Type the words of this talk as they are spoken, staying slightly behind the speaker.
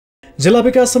जिल्ला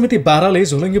विकास समिति बाराले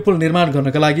झोलुङ्गे पुल निर्माण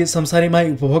गर्नका लागि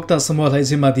संसारीमाई उपभोक्ता समूहलाई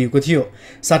जिम्मा दिएको थियो।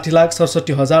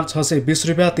 60,67,620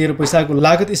 रुपियाँ 13 पैसाको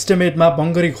लागत इस्टिमेटमा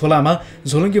बङ्गरी खोलामा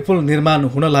झोलुङ्गे पुल निर्माण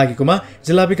हुन लागेकोमा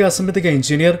जिल्ला विकास समितिका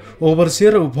इन्जिनियर,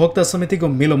 ओभरसियर र उपभोक्ता समितिको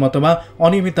मिलोमतोमा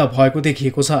अनियमितता भएको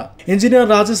देखिएको छ। इन्जिनियर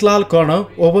राजेश लाल कर्ण,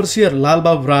 ओभरसियर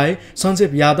लालबाबु राय,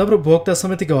 सञ्जीव यादव र उपभोक्ता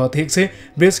समितिको अध्यक्ष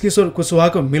ब्रजकिशोर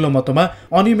कुशवाहाको मिलोमतोमा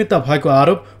अनियमितता भएको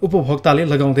आरोप उपभोक्ताले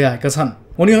लगाउँदै आएका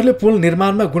छन्। उनीहरूले पुल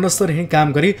निर्माणमा गुणस्तरहीन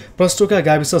काम गरी प्रष्टोका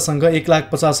गाविससँग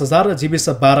 1,50,000 र जीविस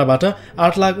 12बाट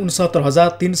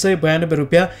 8,69,392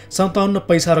 रुपियाँ 57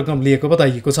 पैसा रकम लिएको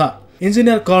बताइएको छ।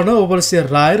 इन्जिनियर कर्ण, ओभरसियर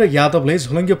राय र यादवले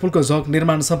झोलुङ्गे पुलको जग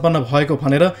निर्माण सम्पन्न भएको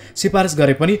भनेर सिफारिस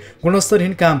गरे पनि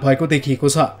गुणस्तरहीन काम भएको देखिएको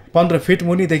छ। 15 फिट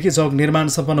मुनिदेखि जग निर्माण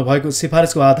सम्पन्न भएको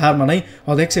सिफारिसको आधारमा नै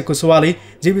अध्यक्ष कुशवाहाले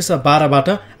जीविस 12बाट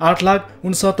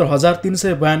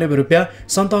 8,69,392 रुपियाँ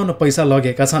 57 पैसा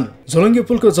लगेका छन्। झोलुङ्गे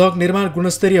पुलको जग निर्माण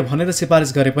गुणस्तरीय भनेर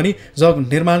सिफारिस गरे पनि जग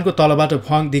निर्माणको तलबाट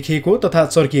भङ देखिएको तथा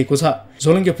चर्किएको छ।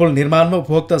 झोलुङ्गे पुल निर्माणमा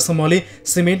उपभोक्ता समूहले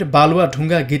सिमेन्ट, बालुवा,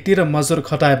 ढुङ्गा, गिट्टी र मजदुर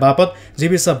खटाए बापत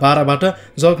जीविस 12बाट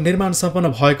जग निर्माण सम्पन्न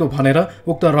भएको भनेर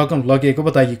उक्त रकम लगेको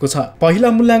बताइएको छ।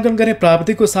 पहिला मूल्याङ्कन गर्ने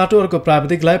प्राविधिकको साटो अर्को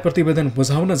प्राविधिकलाई प्रतिवेदन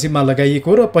बुझाउन जिम्मा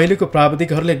लगाइएको र पहिलेको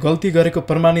प्राविधिकहरूले गल्ती गरेको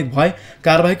प्रमाणित भए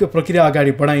कारबाहीको प्रक्रिया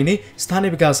अगाडि बढाइने स्थानीय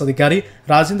विकास अधिकारी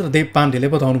राजेन्द्र देव पाण्डेले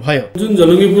बताउनुभयो। जुन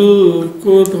झोलुङ्गे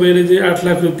पुलको तपाईले चाहिँ 8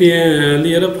 लाख रुपियाँ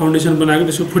लिएर फाउन्डेसन बनाएको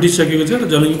त्यसको फुटिसकेको छ र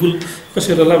झोलुङ्गे पुल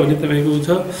कसरी होला भन्ने तपाईको छ।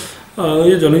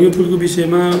 यो झोलुङ्गे पुलको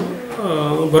विषयमा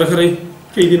भर्खरै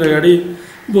केही दिन अगाडि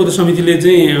बौद्ध समितिले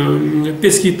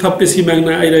चाहिँ थप पेस्की माग्न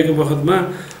आइरहेको बखतमा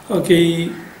केही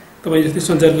तपाईँ जस्तै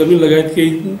सञ्चारकर्मी लगायत केही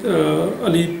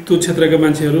अलि त्यो क्षेत्रका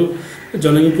मान्छेहरू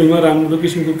झोलुङ्गे पुलमा राम्रो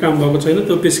किसिमको काम भएको छैन,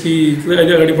 त्यो पेस्की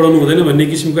अहिले अगाडि बढाउनु हुँदैन भन्ने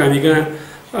किसिमको हामी कहाँ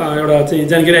एउटा चाहिँ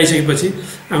जानकारी आइसकेपछि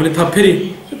हामीले थप फेरि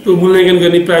त्यो मूल्याङ्कन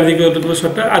गर्ने प्राविधिकहरूको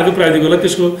सट्टा अर्को प्राविधिकहरूलाई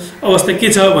त्यसको अवस्था के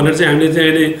छ भनेर चाहिँ हामीले चाहिँ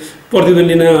अहिले प्रतिवेदन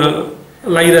लिन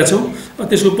लागिरहेछौँ।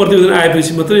 त्यसको प्रतिवेदन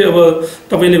आएपछि मात्रै अब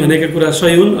तपाईँले भनेका कुरा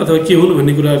सही हुन् अथवा के हुन्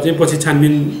भन्ने कुराहरू चाहिँ पछि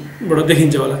छानबिनबाट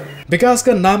देखिन्छ होला।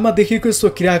 विकासका नाममा देखिएको यस्तो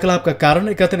क्रियाकलापका कारण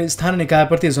एकातिर स्थानीय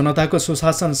निकायप्रति जनताको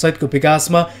सुशासन सहितको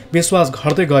विकासमा विश्वास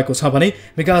घट्दै गएको छ भने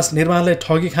विकास निर्माणलाई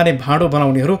ठगी खाने भाँडो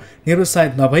बनाउनेहरू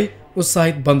निरुत्साहित नभई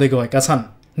उत्साहित बन्दै गएका छन्।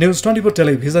 न्युज 24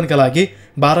 टेलिभिजनका लागि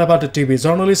बाराबाट टिभी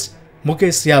जर्नलिस्ट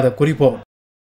मुकेश यादवको रिपोर्ट।